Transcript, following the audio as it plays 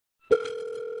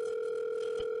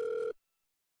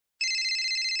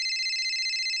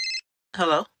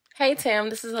Hello? Hey Tam,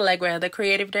 this is Allegra, the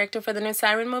creative director for the new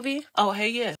Siren movie. Oh, hey,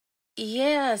 yeah.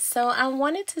 Yeah, so I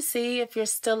wanted to see if you're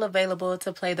still available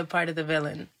to play the part of the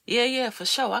villain. Yeah, for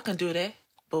sure. I can do that.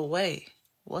 But wait,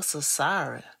 what's a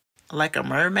siren? Like a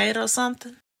mermaid or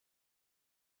something?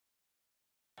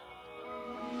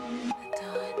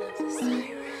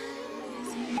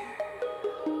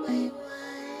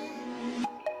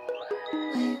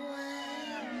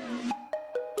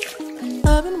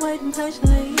 I've been waiting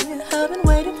patiently. I've been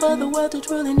waiting for the world to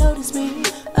truly notice me.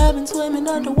 I've been swimming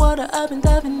underwater, I've been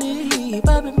diving deep.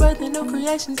 I've been birthing new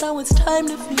creations, now it's time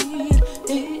to feed.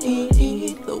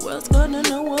 The world's gonna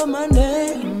know what my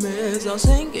name is. I'll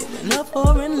sing it in a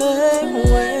foreign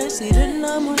language. See the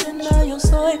number and now yo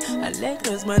soy.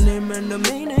 Allegra's my name and the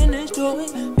meaning is joy.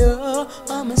 Yeah,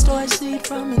 I'm a star seed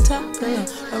from Intaka.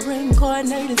 A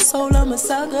reincarnated soul, I'm a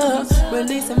saga.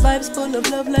 Releasing vibes full of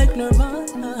love like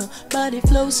Nirvana. Body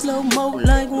flow slow-mo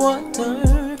like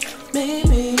water.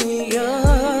 Baby,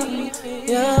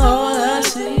 yeah, all I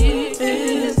see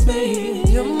is me.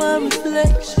 You're my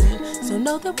reflection. So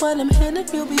know that while I'm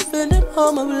headed, you'll be feeling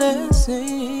all my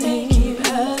blessings. They keep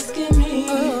asking me,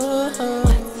 what's a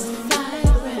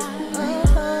siren?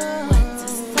 What's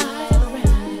a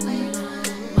siren?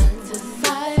 What's a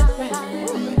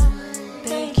siren?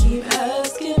 They keep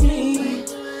asking me,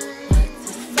 what's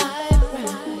a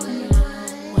siren?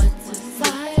 What's a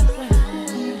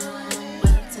siren?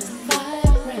 What's a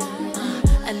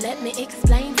siren? And let me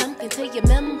explain something to your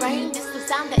membrane. This will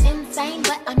sound insane,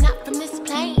 but I'm not from this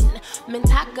plane.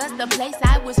 Mintaka's the place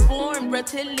I was born.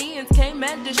 Reptilians came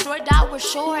and destroyed our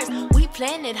shores. We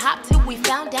planet hopped till we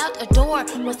found out a door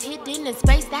was hidden in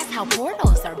space. That's how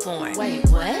portals are born. Wait,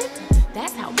 what?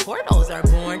 That's how portals are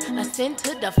born. Ascend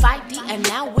to the 5D and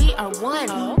now we are one.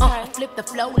 Flip the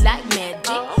flow like magic.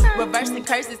 Reversing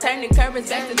curses, turning currents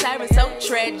back to tyrants. So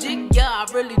tragic. Yeah, I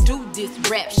really do this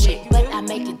rap shit. But I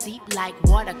make it deep like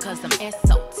water cause I'm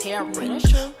esoteric.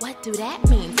 What do that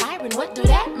mean? Siren, what do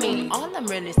that mean? All I'm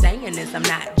really saying is I'm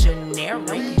not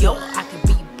generic. Yo, I can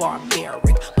be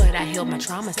barbaric, but I healed my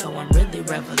trauma so I'm really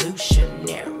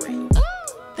revolutionary.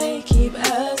 They keep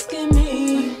asking